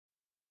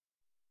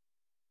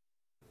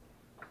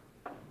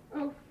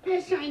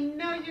Fish, I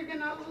know you're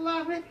gonna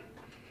love it.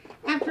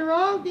 After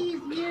all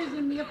these years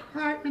in the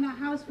apartment, a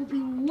house will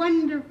be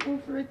wonderful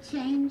for a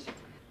change.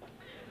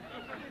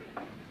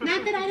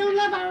 Not that I don't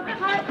love our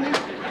apartment.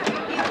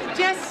 It's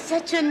just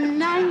such a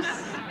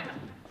nice,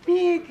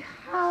 big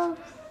house.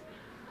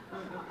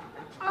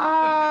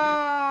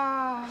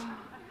 Oh,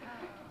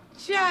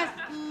 just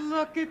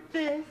look at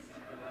this.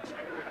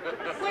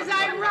 Was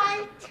I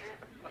right?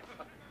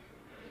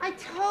 I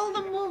told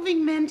the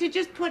moving men to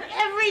just put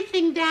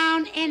everything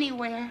down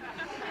anywhere.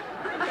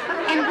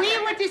 And we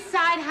would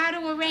decide how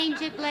to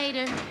arrange it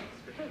later.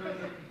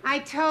 I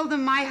told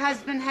them my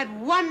husband had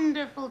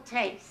wonderful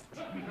taste.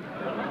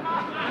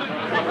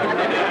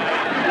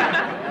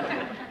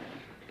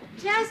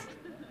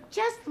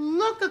 Just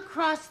look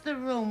across the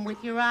room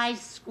with your eyes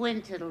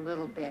squinted a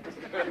little bit.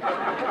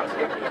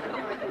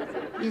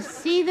 You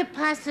see the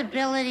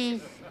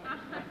possibilities?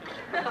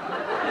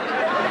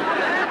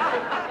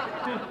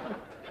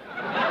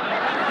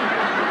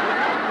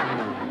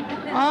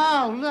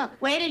 Oh, look,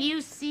 wait till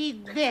you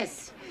see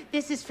this.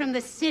 This is from the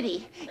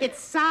city. It's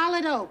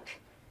solid oak.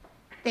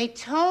 They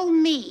told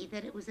me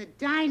that it was a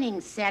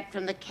dining set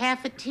from the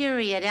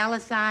cafeteria at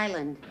Ellis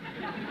Island.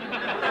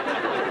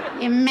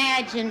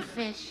 Imagine,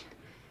 Fish.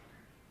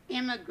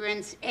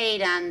 Immigrants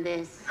ate on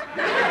this.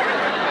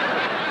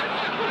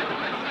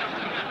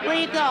 Where are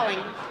you going?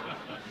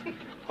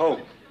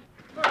 Home.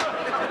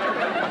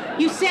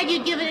 You said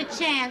you'd give it a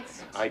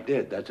chance. I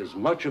did. That's as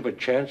much of a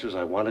chance as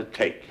I want to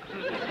take.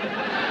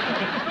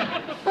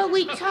 But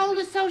we told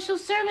the social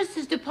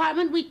services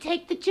department we'd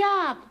take the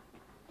job.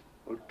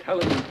 Well, tell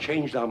them we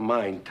changed our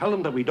mind. Tell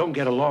them that we don't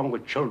get along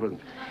with children.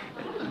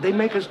 They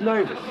make us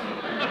nervous.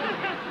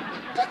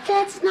 But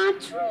that's not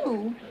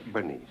true.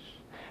 Bernice,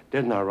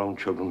 didn't our own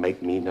children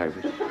make me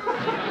nervous?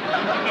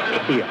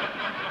 Here.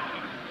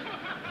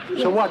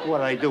 So what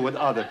would I do with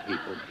other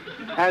people?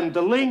 And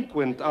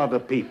delinquent other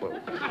people?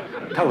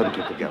 Tell them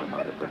to forget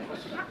about it,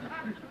 Bernice.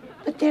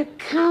 But they're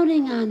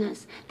counting on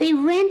us. They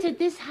rented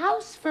this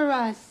house for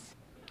us.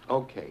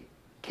 Okay,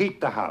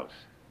 keep the house,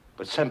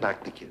 but send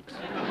back the kids.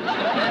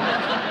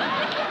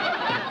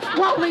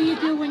 What will you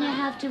do when you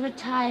have to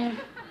retire?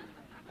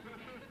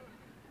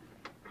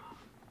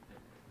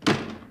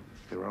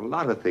 There are a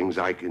lot of things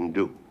I can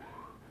do.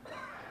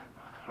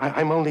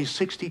 I'm only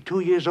 62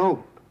 years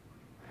old.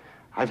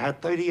 I've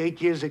had 38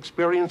 years'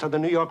 experience on the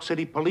New York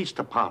City Police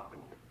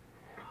Department.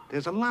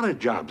 There's a lot of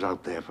jobs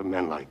out there for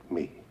men like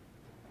me.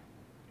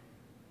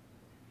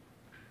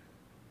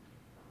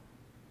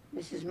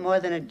 This is more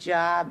than a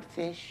job,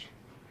 Fish.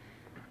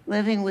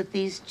 Living with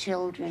these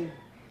children,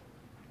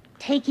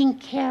 taking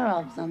care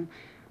of them,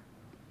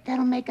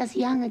 that'll make us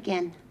young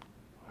again.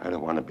 I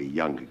don't want to be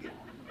young again.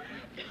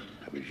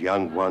 I was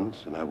young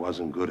once, and I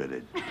wasn't good at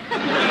it.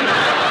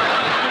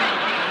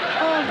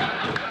 Oh,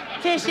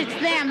 Fish, it's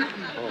them.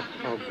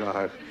 Oh,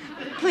 God.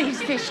 Please,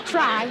 Fish,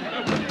 try.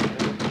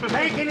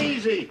 Take it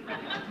easy.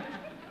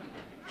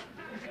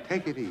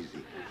 Take it easy.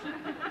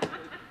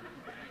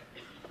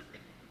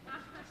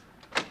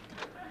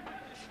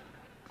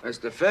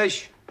 Mr.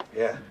 Fish?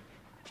 Yeah?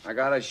 I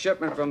got a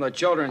shipment from the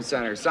Children's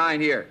Center. Sign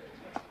here.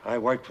 I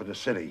work for the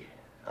city.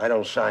 I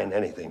don't sign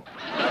anything.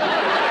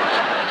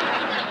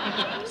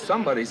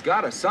 Somebody's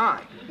got to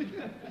sign.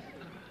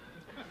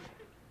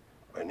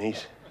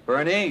 Bernice?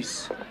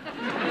 Bernice.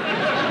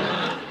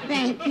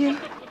 Thank you.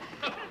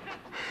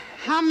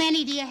 How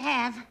many do you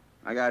have?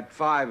 I got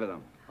 5 of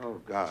them. Oh,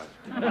 God.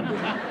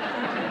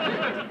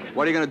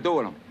 What are you going to do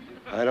with them?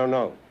 I don't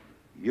know.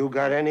 You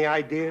got any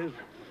ideas?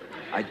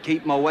 I'd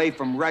keep them away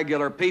from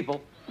regular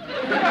people. Okay,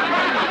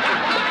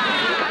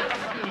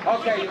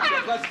 you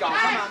kids, let's go.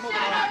 Come on, move on.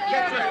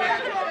 Get your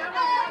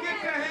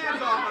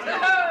hands off them.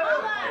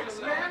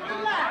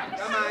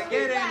 Come on,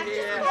 get in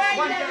here.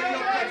 One day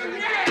you'll catch them.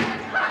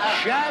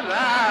 Shut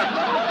up!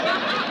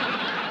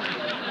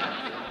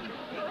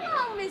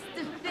 Oh,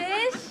 Mr.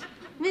 Fish.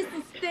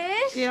 Mrs.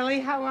 Fish. Billy,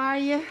 how are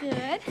you?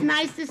 Good.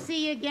 Nice to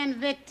see you again,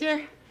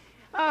 Victor.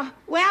 Oh,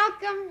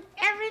 welcome,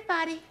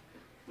 everybody.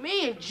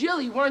 Me and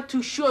Jilly weren't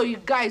too sure you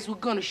guys were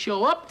gonna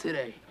show up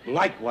today.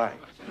 Likewise.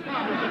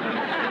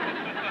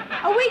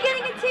 Are we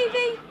getting a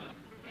TV?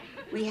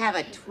 We have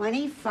a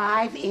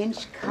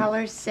 25-inch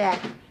color set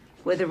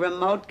with a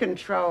remote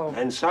control.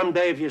 And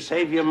someday, if you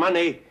save your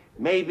money,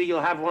 maybe you'll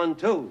have one,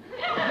 too.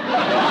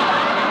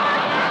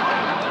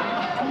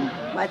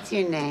 What's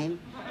your name?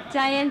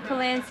 Diane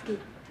Polanski.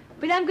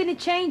 But I'm gonna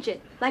change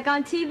it. Like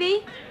on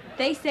TV,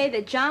 they say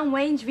that John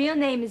Wayne's real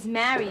name is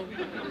Marion.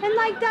 And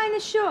like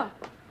Dinah Shore,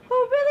 who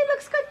really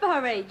looks good for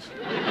her age.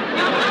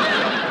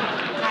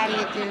 How do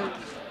you do?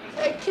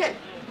 Hey, kid,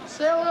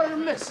 say hello to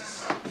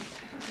Mrs.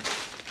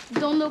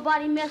 Don't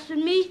nobody mess with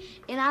me,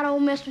 and I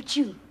don't mess with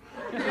you.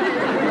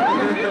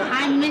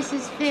 I'm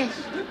Mrs. Fish.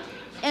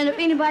 And if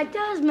anybody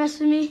does mess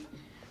with me,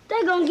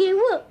 they're gonna get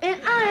whooped,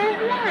 and I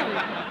ain't lying.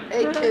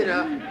 Hey,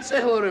 kid, say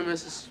hello to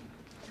Mrs.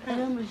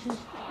 Hello, Mrs.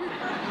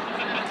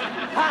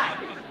 Hi,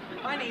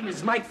 my name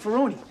is Mike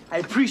Ferroni. I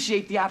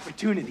appreciate the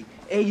opportunity.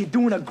 Hey, you're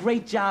doing a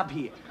great job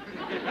here.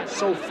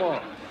 So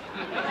far.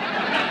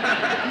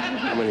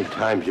 How many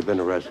times you been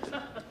arrested?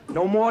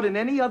 No more than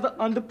any other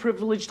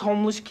underprivileged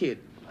homeless kid.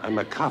 I'm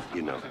a cop,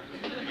 you know.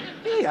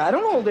 Hey, I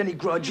don't hold any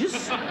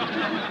grudges.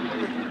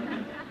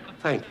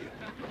 Thank you.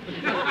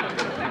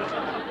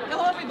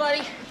 Hello,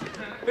 everybody.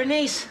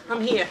 Bernice,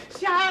 I'm here.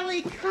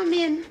 Charlie, come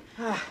in.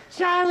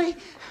 Charlie,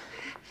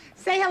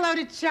 say hello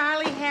to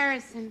Charlie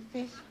Harrison,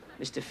 Fish.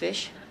 Mr.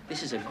 Fish,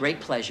 this is a great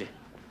pleasure.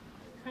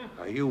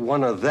 Are you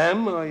one of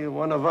them or are you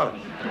one of us?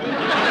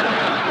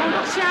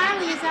 Oh,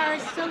 Charlie is our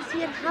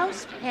associate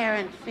house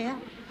parent, Phil.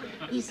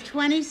 He's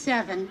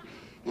 27,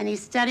 and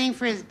he's studying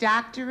for his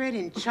doctorate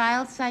in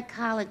child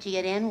psychology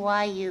at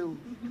NYU.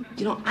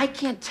 You know, I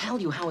can't tell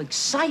you how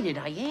excited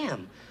I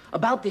am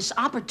about this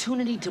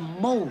opportunity to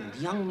mold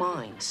young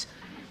minds,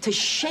 to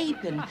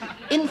shape and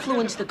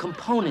influence the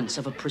components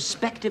of a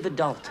prospective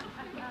adult.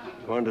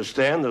 You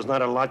understand there's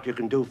not a lot you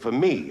can do for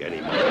me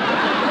anymore.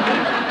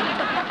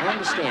 I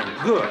understand.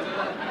 Good.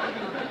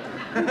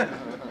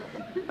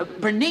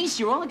 Bernice,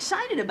 you're all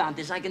excited about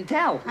this, I can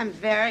tell. I'm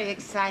very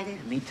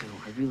excited. Me too,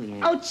 I really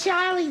am. Oh,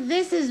 Charlie,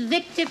 this is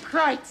Victor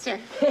Kreutzer.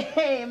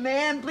 Hey,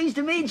 man, pleased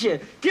to meet you.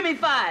 Give me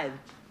 5.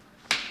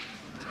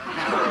 Can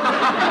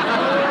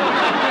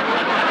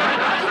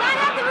I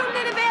have the room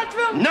near the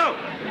bathroom? No!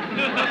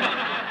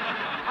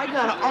 I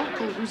got an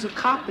uncle who's a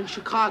cop in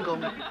Chicago,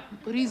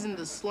 but he's in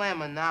the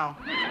slammer now.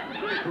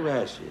 Who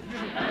asked you?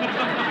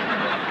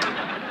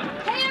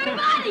 Hey,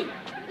 everybody!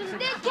 There's a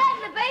dead cat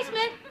in the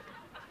basement.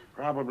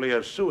 Probably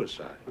a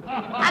suicide.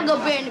 I go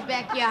bear in the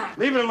backyard.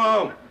 Leave it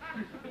alone.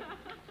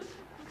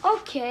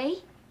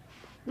 Okay.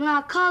 Then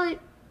I'll call it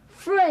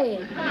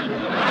Fred.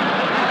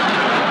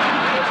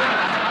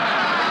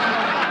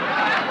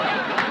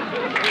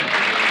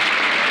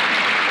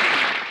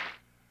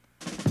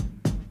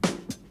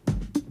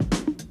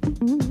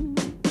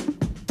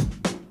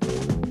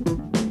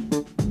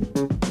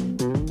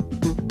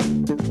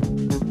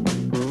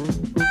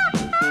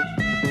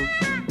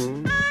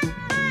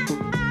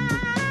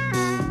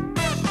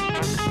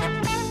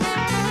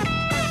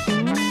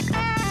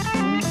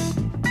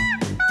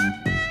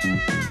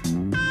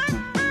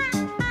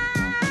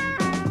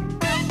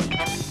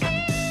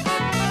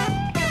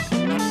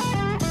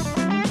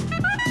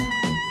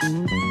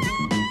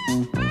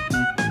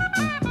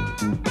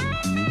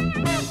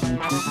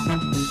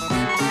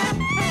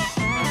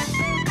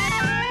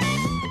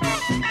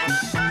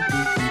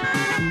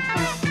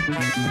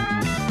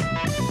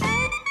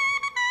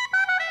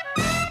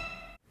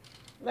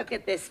 Look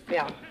at this,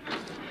 Phil.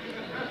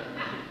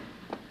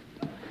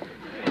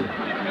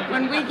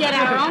 When we get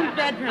our own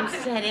bedroom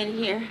set in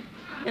here,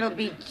 it'll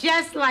be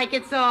just like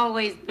it's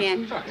always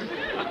been. Where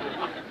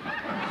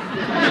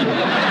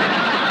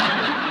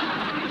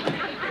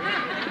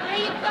are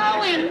you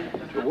going?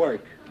 To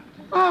work.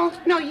 Oh,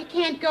 no, you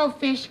can't go,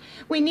 Fish.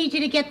 We need you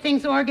to get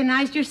things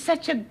organized. You're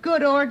such a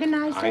good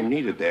organizer. I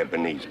need it there,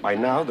 Bernice. By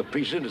now, the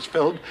precinct is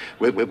filled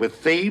with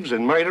thieves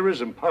and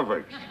murderers and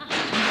perverts.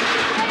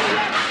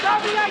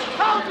 Stubby, I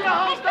told you,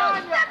 hold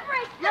on.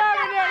 You're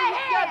in there,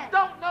 you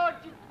don't know what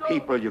you're doing.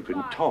 People you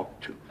can talk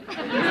to.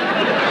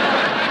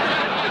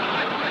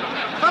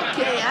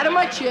 Okay, out of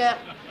my chair.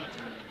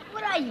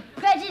 What are you,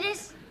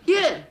 prejudiced?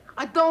 Yeah,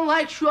 I don't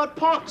like short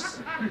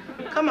punks.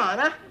 Come on,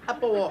 huh?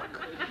 Up a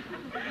walk.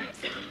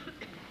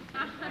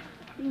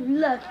 You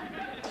lucky.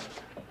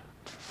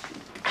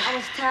 I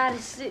was tired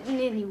of sitting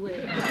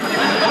anyway.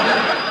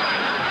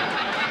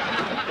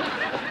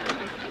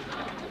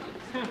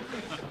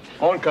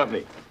 Phone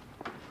company.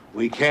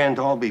 We can't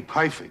all be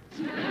perfect.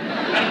 You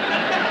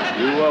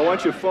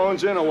want your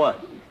phones in or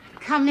what?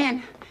 Come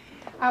in.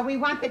 We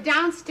want the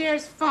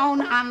downstairs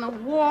phone on the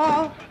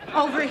wall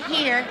over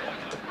here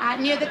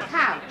near the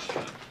couch.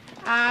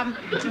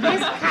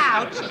 This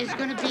couch is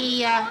going to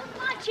be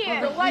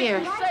The life here.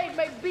 you save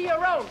may be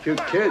your own. You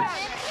kids,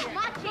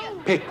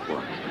 pick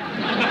one.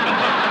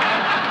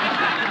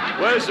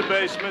 Where's the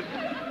basement?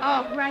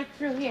 Oh, right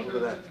through here.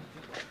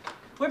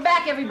 We're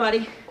back,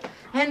 everybody.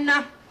 And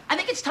I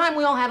think it's time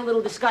we all had a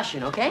little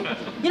discussion, okay?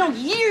 You know,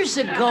 years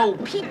ago,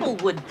 people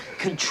would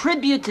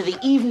contribute to the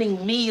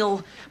evening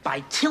meal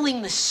by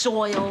tilling the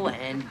soil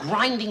and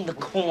grinding the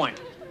corn.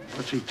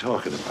 What's he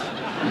talking about?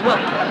 Well,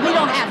 we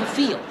don't have a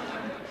field,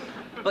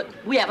 but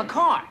we have a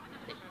car.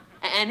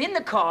 And in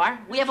the car,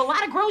 we have a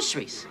lot of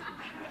groceries.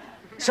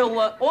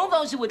 So all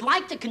those who would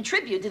like to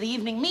contribute to the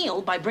evening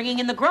meal by bringing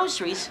in the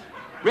groceries,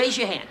 raise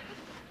your hand.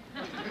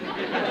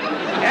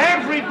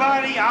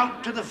 Everybody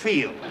out to the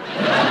field.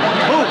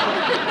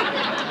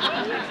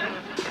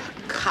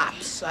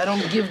 Cops, I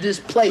don't give this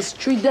place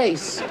 3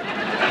 days.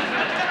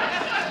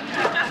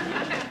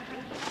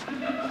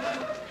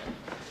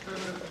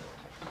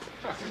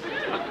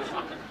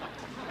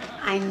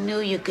 I knew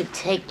you could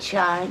take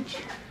charge.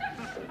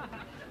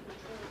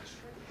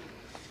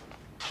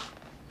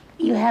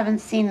 You haven't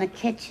seen the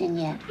kitchen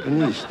yet.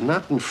 Bernice,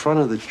 not in front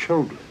of the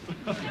children.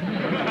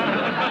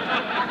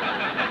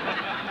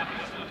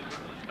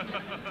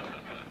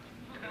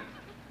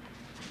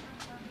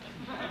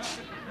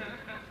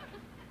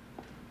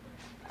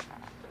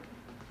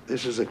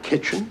 This is a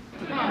kitchen?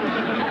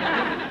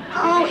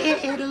 Oh,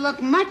 it'll look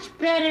much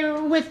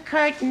better with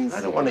curtains.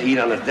 I don't want to eat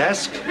on a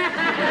desk.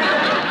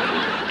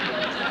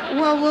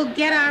 Well, we'll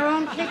get our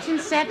own kitchen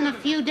set in a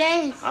few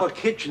days. Our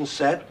kitchen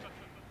set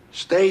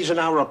stays in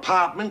our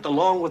apartment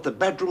along with the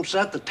bedroom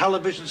set, the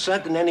television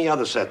set, and any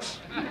other sets.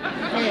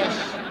 Fish,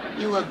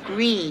 you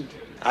agreed.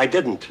 I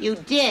didn't. You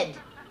did.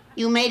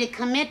 You made a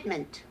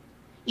commitment.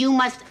 You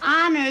must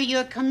honor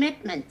your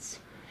commitments.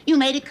 You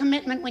made a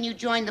commitment when you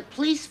joined the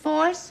police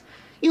force.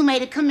 You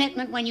made a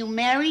commitment when you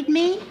married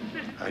me.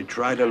 I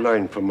try to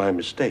learn from my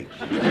mistakes.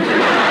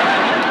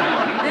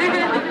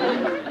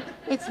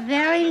 It's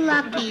very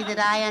lucky that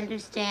I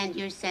understand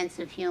your sense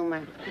of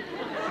humor.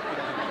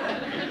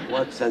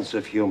 What sense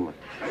of humor?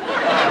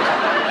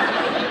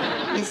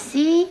 You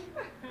see?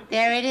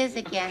 There it is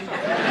again.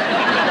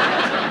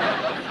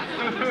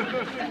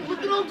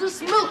 Look at all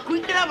this milk.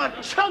 We could have a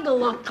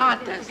chug-a-lug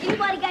contest.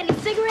 Anybody got any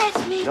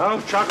cigarettes, me? No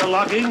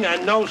chock-a-lucking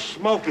and no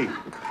smoking.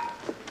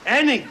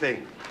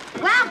 Anything.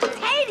 Wow,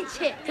 potato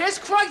chips. Here's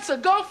Kreutzer.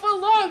 Go for a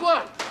long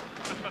one.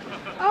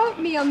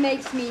 Oatmeal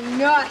makes me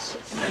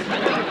nauseous.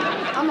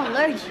 I'm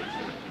allergic.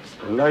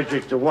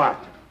 Allergic to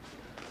what?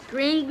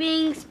 Green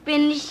beans,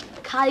 spinach,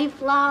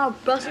 cauliflower,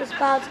 Brussels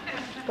sprouts,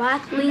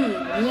 broccoli,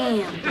 and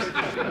yams.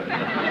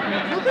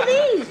 Look at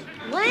these.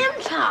 Lamb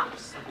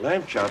chops.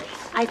 Lamb chops.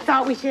 I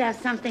thought we should have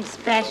something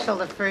special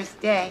the first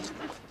day.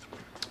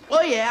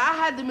 Oh, yeah, I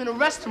had them in a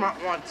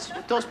restaurant once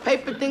with those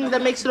paper things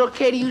that makes it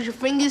okay to use your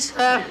fingers.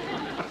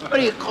 What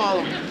do you call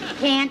them?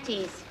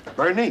 Panties.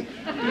 Bernice.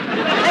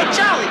 Hey,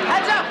 Charlie,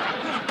 heads up.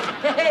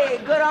 Hey,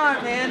 good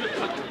arm, man.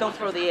 Don't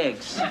throw the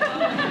eggs.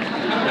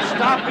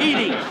 Stop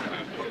eating.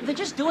 They're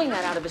just doing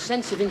that out of a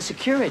sense of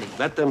insecurity.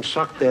 Let them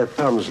suck their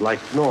thumbs like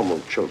normal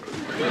children.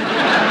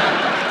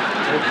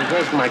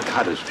 Where's my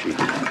cottage cheese?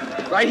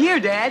 Right here,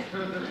 Dad.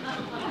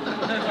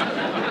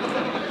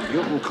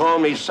 You can call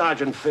me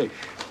Sergeant Fish.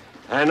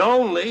 And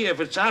only if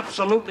it's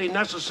absolutely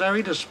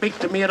necessary to speak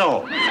to me at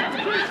all. Can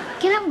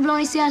I have a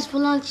bologna sauce for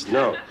lunch?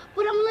 No.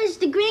 But I'm allergic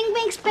to green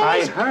bean I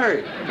spinach.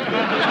 heard.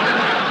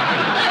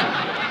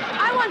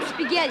 I want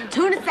spaghetti.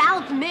 Tuna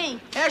salad for me.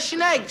 Hash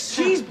and eggs.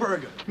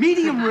 Cheeseburger,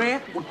 medium rare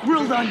with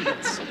grilled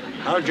onions.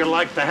 How'd you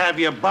like to have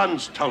your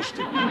buns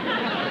toasted?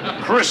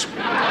 Crispy.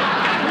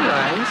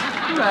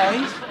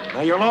 Right.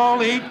 Now you'll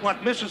all eat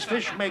what Mrs.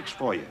 Fish makes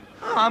for you.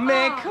 Oh,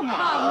 man, come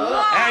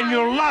on. And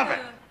you'll love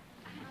it.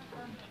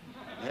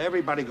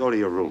 Everybody go to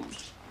your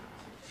rooms.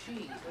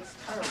 Hey,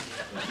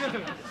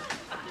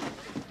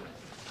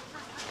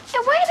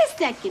 wait a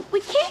second. We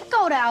can't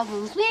go to our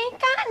rooms. We ain't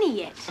got any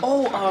yet.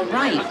 Oh,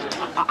 right.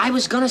 I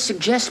was gonna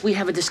suggest we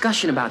have a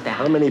discussion about that.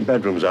 How many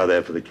bedrooms are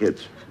there for the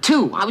kids?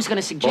 2. I was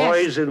gonna suggest.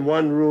 Boys in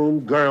one room,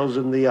 girls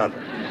in the other.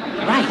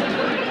 Right.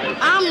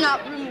 I'm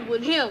not rooming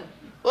with him.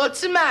 What's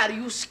the matter?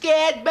 You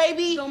scared,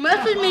 baby? Don't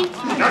mess with me.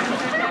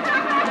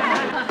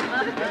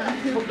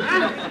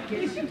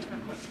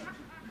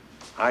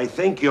 I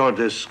think your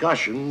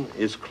discussion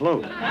is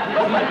closed.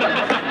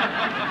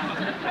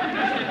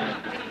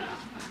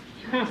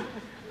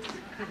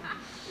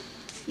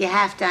 You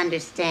have to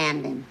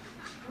understand him.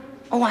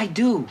 Oh, I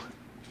do.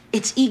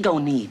 It's ego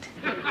need.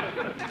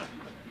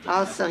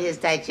 Also, his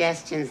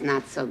digestion's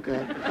not so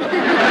good.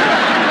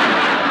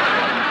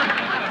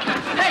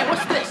 Hey,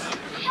 what's this?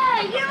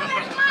 Hey, you don't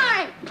have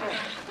mine.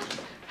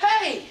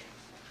 Hey,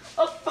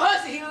 a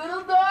fuzzy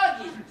little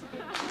doggy.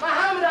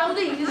 Muhammad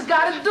Ali's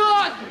got a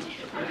doggy.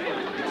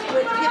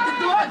 Where'd you get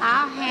the dog?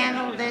 I'll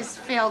handle this,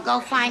 Phil. Go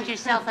find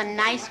yourself a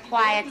nice,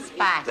 quiet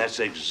spot. That's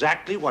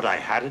exactly what I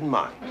had in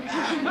mind.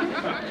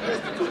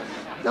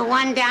 The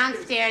one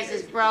downstairs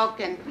is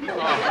broken. But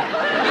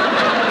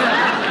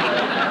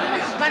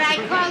I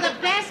call the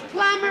best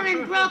plumber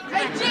in Brooklyn.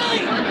 Hey,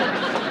 Jilly!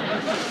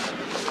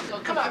 Oh,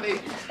 come on,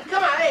 baby.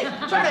 Come on, hey,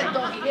 try that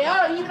doggy. Hey,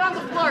 oh, even on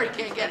the floor, he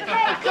can't get it.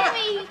 Hey, Come on.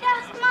 Jimmy,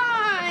 that's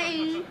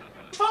mine.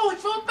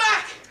 Forward,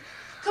 back.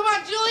 Come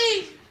on,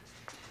 Julie.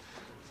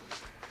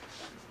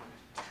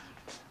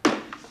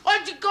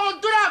 Why'd you go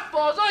and do that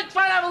for? I was only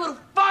trying to have a little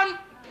fun.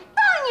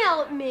 Don't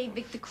yell at me,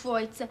 Victor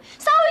Kreutzer.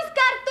 So he's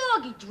got a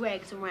dog he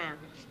drags around.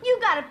 You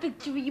got a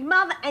picture of your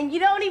mother, and you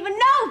don't even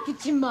know if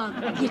it's your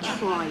mother. You're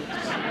trying.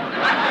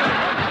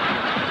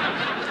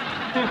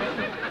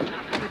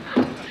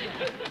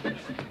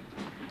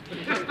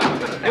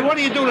 Hey, what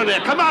are you doing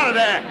there? Come out of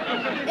there!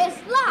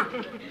 It's locked.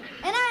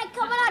 And I ain't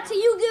coming out till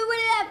you get rid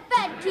of that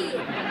fat kid.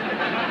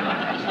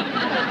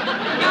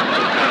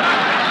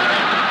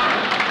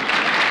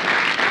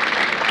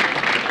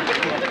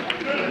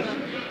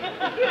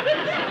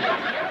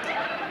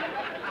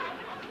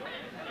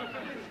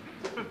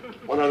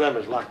 One of them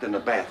is locked in the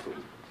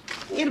bathroom.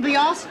 It'll be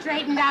all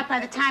straightened out by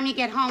the time you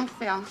get home,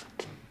 Phil.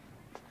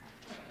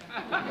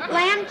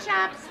 Lamb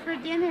chops for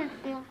dinner,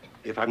 Phil.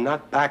 If I'm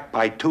not back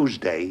by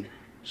Tuesday,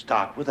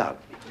 start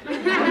without me.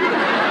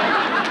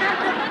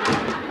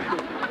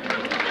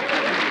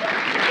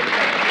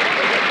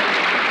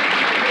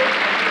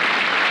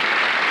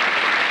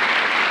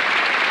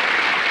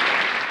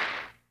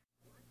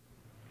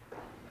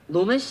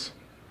 Loomis,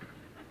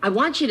 I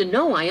want you to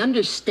know I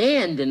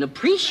understand and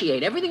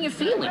appreciate everything you're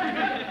feeling.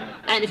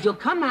 And if you'll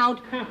come out,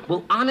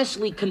 we'll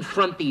honestly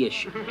confront the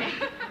issue.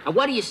 Now,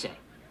 what do you say?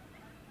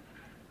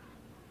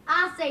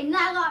 I say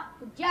knock off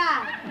the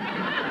job.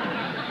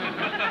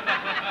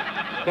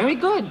 Very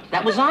good.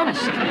 That was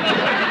honest.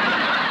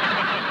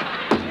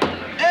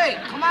 Hey,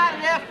 come out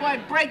of there before I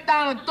break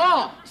down the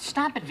door.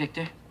 Stop it,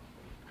 Victor.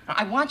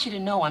 I want you to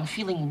know I'm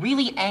feeling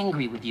really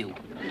angry with you.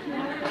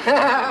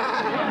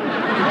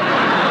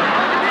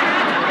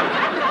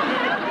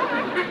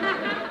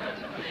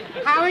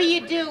 How are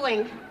you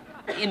doing?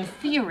 In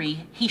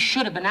theory, he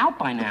should have been out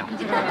by now.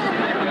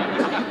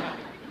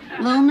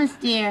 Loomis,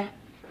 dear,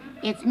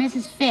 it's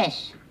Mrs.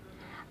 Fish.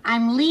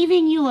 I'm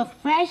leaving you a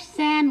fresh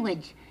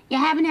sandwich. You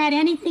haven't had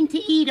anything to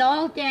eat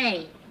all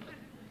day.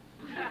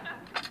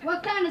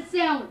 What kind of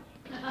sandwich?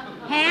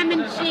 Ham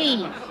and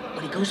cheese.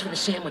 When he goes for the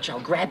sandwich, I'll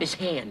grab his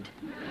hand.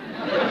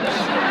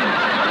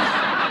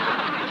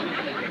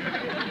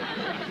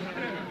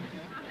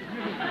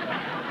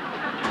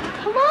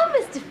 Hello,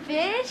 Mr.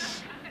 Fish.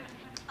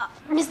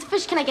 Mr.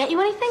 Fish, can I get you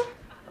anything?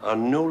 A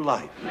new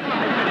life.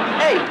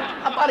 Hey,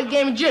 how about a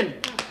game of gin?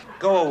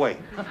 Go away.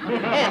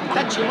 Yeah,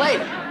 catch you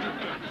later.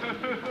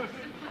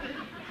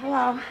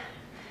 Hello.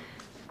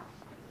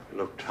 You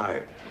look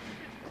tired.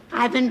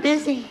 I've been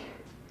busy.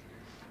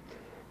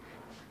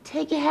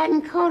 Take your hat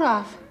and coat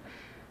off.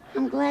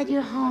 I'm glad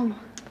you're home.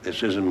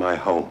 This isn't my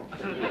home.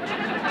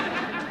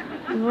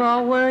 We were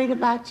all worried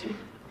about you.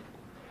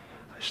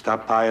 I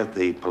stopped by at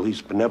the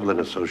Police Benevolent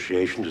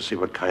Association to see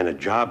what kind of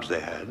jobs they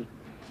had.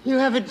 You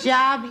have a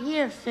job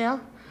here, Phil.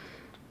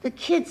 The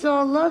kids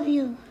all love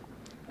you.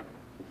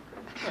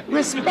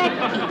 Respect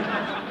you.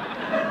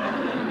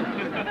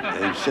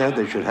 They said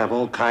they should have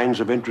all kinds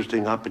of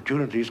interesting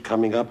opportunities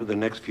coming up in the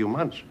next few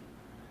months.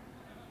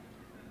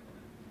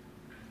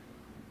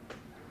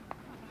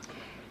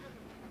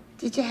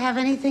 Did you have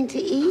anything to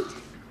eat?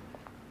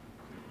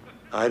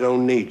 I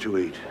don't need to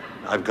eat.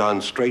 I've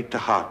gone straight to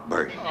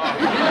heartburn.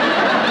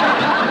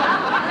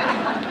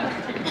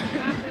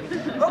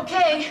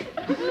 Okay,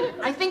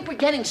 I think we're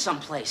getting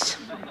someplace.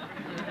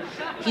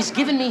 He's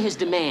given me his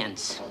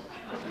demands.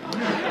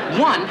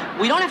 One,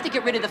 we don't have to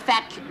get rid of the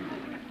fat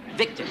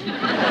Victor.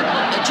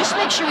 Just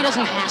make sure he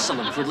doesn't hassle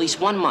him for at least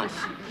 1 month.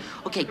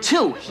 Okay,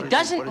 two, he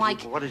doesn't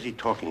like... What is he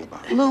talking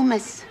about?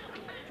 Loomis.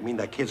 You mean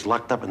that kid's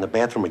locked up in the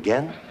bathroom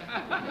again?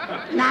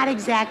 Not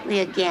exactly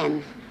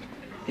again.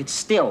 It's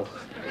still.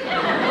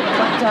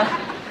 But,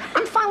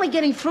 I'm finally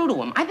getting through to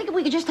him. I think if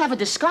we could just have a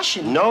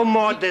discussion... No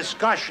more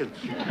discussions.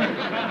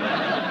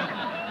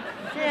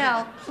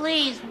 Phil,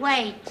 please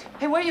wait.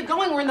 Hey, where are you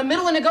going? We're in the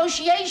middle of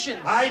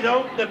negotiations. I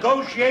don't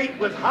negotiate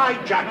with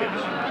hijackers.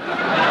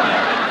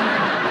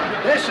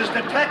 This is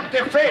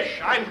Detective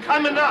Fish. I'm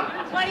coming up.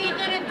 What are you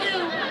gonna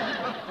do?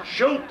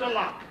 Shoot the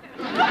lock.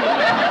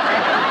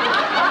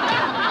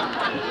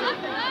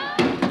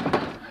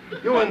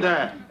 You in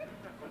there.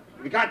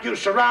 We got you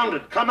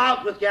surrounded. Come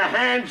out with your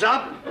hands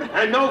up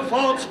and no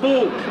false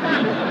moves.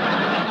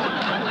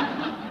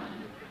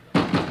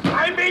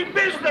 I mean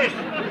business.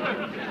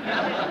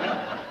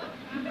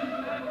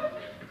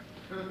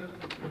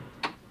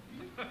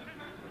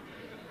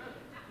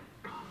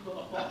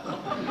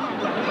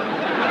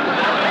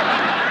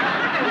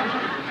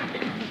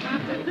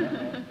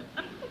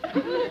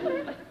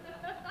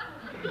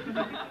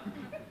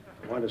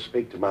 I want to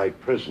speak to my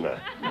prisoner.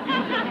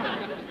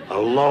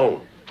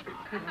 Alone.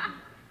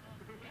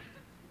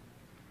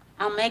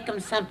 I'll make him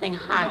something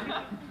hot.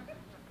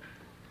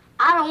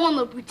 I don't want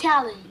no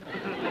brutality.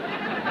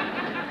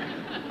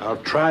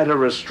 I'll try to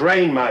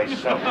restrain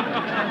myself.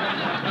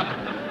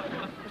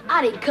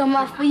 I didn't come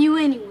out for you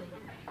anyway.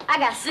 I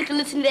got sick of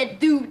listening to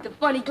that dude with the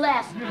funny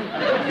glasses.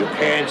 You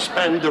can't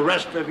spend the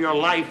rest of your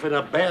life in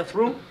a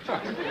bathroom?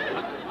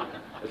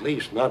 At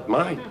least not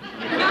mine.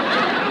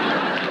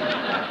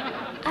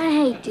 I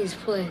hate this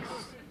place.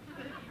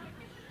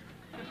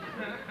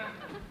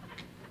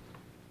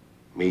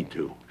 Me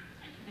too.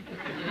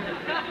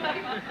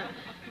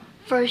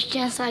 First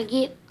chance I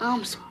get,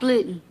 I'm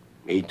splitting.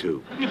 Me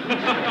too. I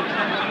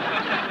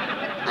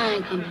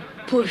ain't gonna be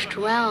pushed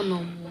around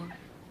no more.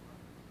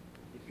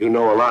 You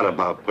know a lot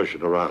about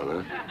pushing around,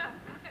 huh?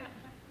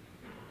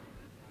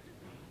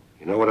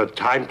 You know what a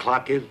time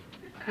clock is?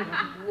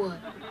 What?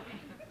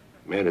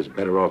 Man is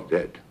better off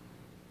dead.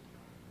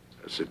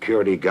 A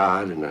security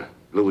guard in a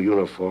blue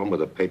uniform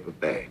with a paper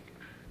bag.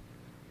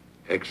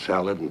 Egg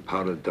salad and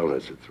powdered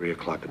donuts at 3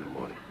 o'clock in the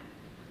morning.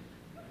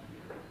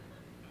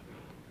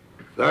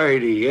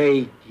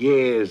 38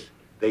 years,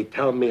 they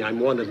tell me I'm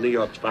one of New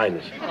York's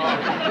finest.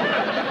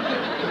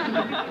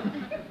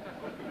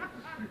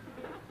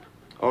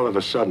 All of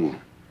a sudden, a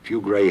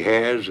few gray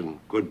hairs and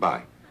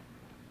goodbye.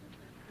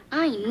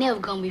 I ain't never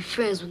gonna be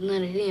friends with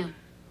none of them.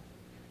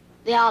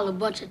 They all a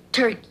bunch of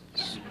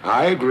turkeys.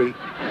 I agree.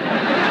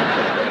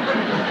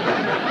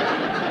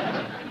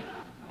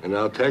 And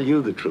I'll tell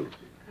you the truth.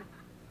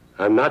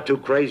 I'm not too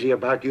crazy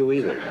about you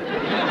either.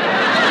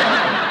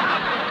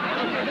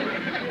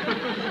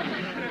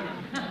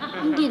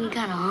 I'm getting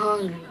kind of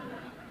hungry.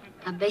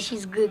 I bet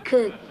she's a good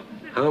cook.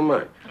 How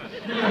much?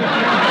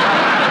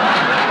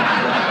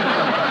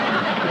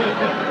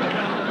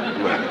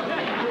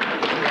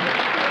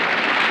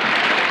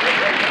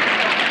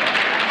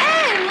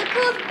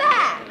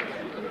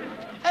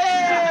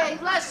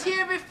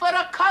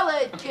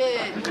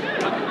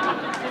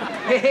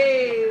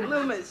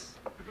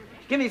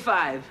 Give me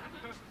 5.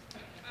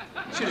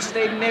 Should have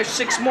stayed in there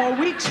 6 more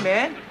weeks,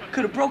 man.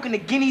 Could have broken the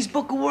Guinness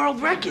Book of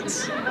World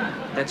Records.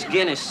 That's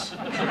Guinness.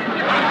 Yeah?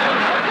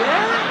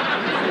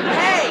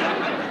 Hey,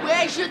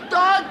 Where's your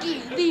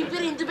doggy? Leave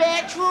it in the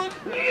bathroom?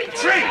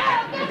 Tree!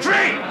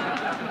 Tree!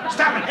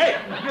 Stop it! Hey!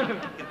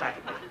 Get back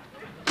in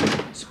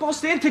here.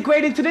 supposed to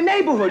integrate into the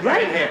neighborhood,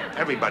 Right right? in here.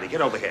 Everybody,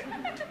 get over here.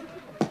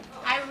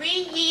 I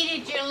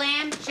reheated your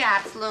lamb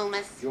chops,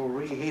 Loomis. You'll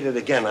reheat it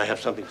again. I have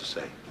something to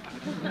say.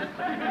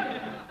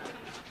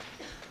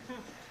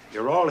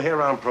 You're all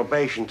here on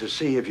probation to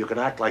see if you can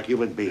act like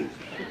human beings.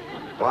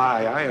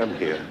 Why I am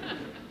here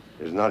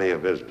is none of your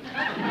business.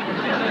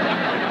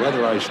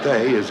 Whether I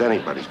stay is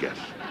anybody's guess.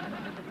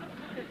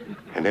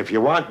 And if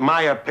you want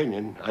my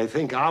opinion, I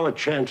think our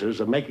chances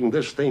of making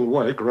this thing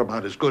work are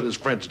about as good as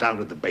Fred's down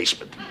in the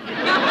basement.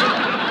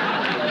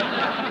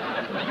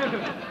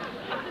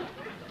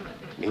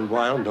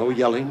 Meanwhile, no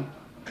yelling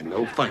and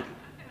no fighting.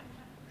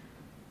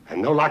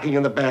 And no locking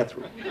in the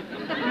bathroom.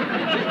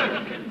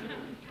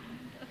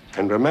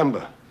 And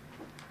remember,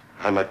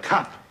 I'm a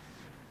cop.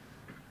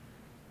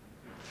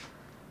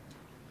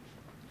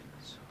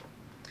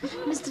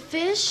 Mr.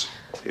 Fish,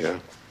 Yeah?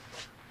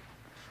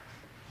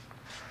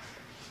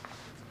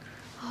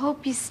 I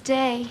hope you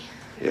stay.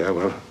 Yeah,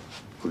 well,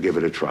 we'll give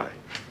it a try.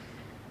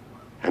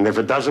 And if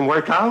it doesn't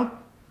work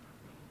out,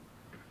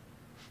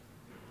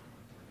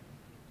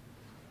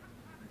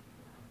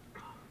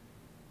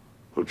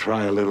 we'll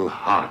try a little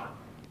harder.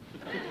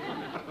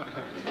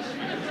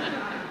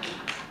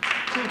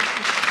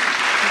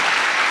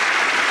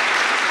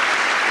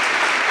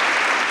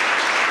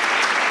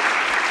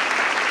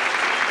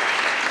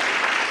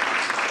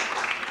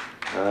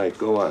 All right,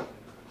 go on.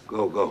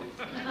 Go.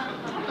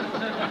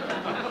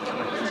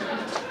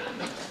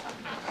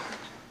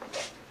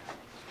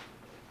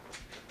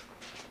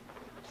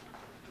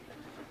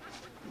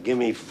 Give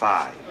me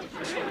 5.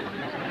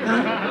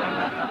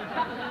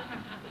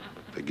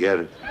 Forget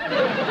it.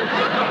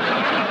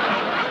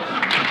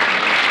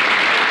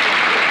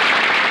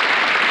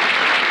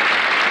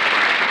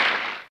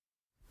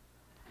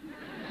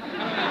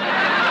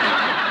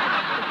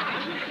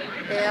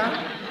 Bill?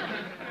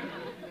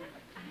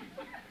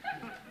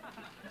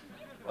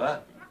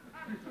 What?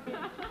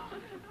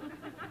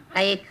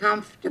 Are you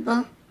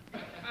comfortable?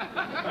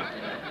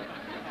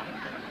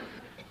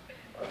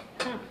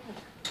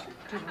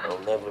 I'll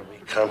never be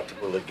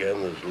comfortable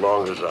again as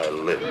long as I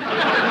live.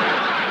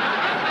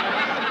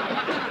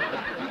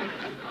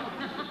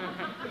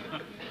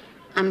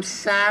 I'm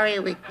sorry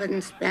we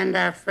couldn't spend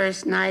our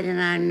first night in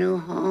our new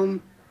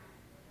home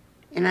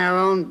in our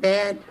own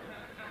bed.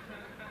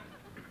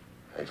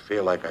 I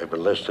feel like I've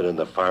enlisted in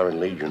the Foreign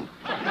Legion.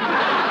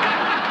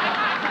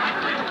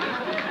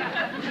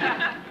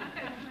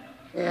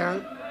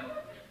 Bill?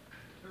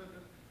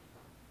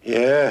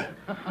 Yeah?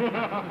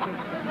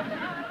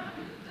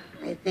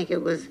 I think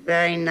it was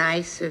very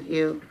nice of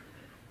you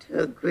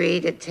to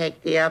agree to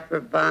take the upper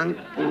bunk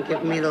and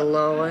give me the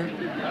lower.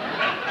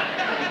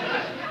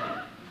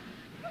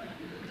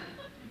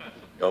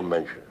 Don't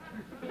mention it.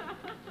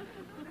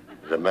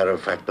 As a matter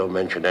of fact, don't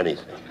mention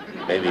anything.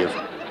 Maybe if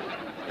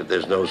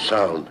there's no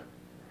sound,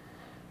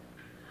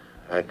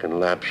 I can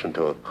lapse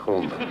into a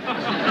coma.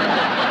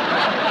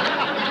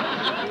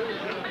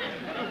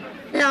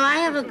 Bill, I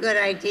have a good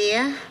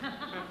idea.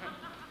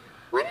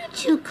 Why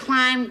don't you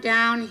climb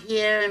down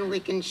here and we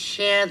can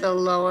share the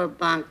lower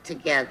bunk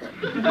together?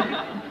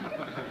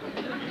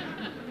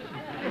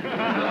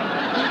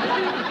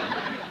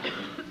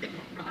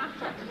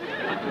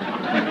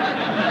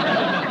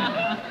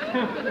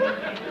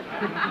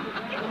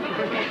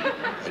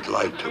 I'd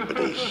like to,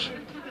 Bernice,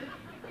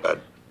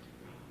 but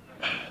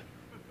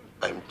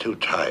I'm too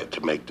tired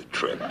to make the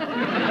trip.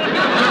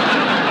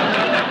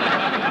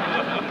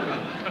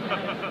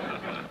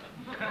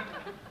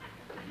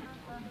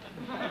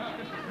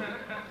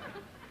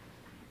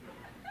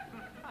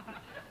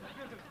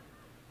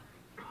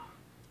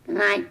 Good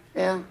night,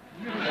 Bill.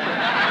 Good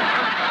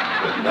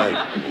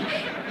night,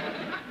 Bernice.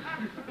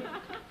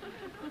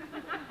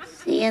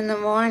 See you in the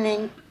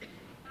morning.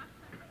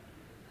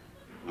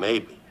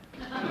 Maybe.